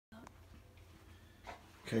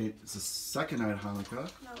Okay, it's the second night of Hanukkah.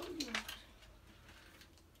 No.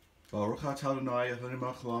 Baruch atah Adonai Eloheinu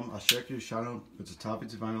melech asher kiddushanu b'tzatav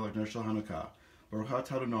tzivanu l'ner shel Hanukkah. Baruch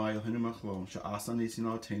atah Adonai Eloheinu melech she'asa nisim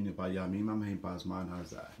l'aleinu b'yamim ha'meim b'zman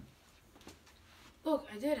hazeh. Look,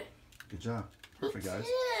 I did it. Good job. Perfect, guys.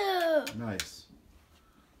 Too. Nice.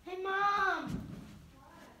 Hey, Mom.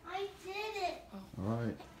 I did it. All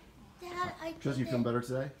right. Dad, I did Tristan, you feeling better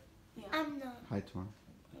today? Yeah. I'm not. Hi, Twan.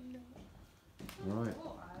 I'm not. All right.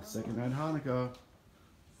 Second night of Hanukkah.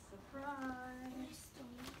 Surprise.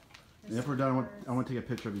 And if we're done, I want to take a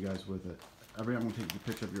picture of you guys with it. I'm going to take a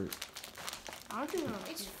picture of your... I don't know.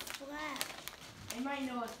 It's flat. I might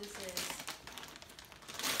know what this is.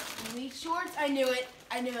 Elite shorts? I knew it.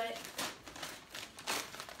 I knew it.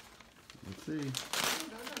 Let's see.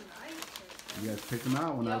 You guys picked them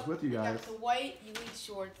out when I was with you We guys. got the white elite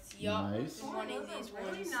shorts. Yup. Nice. One of these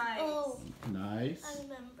really ones. nice. Oh, Nice. I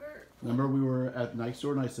remember. Remember we were at Nike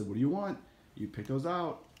store and I said, what do you want? You picked those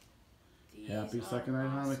out. These Happy are second night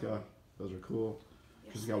of awesome. Hanukkah. Those are cool.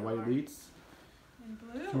 Yes, She's got they white are. elites. And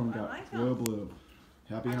blue. Someone I got like royal them. blue.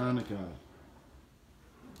 Happy I like Hanukkah.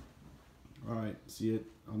 All right. See you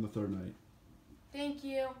on the third night. Thank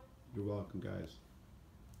you. You're welcome, guys.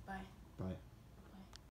 Bye. Bye.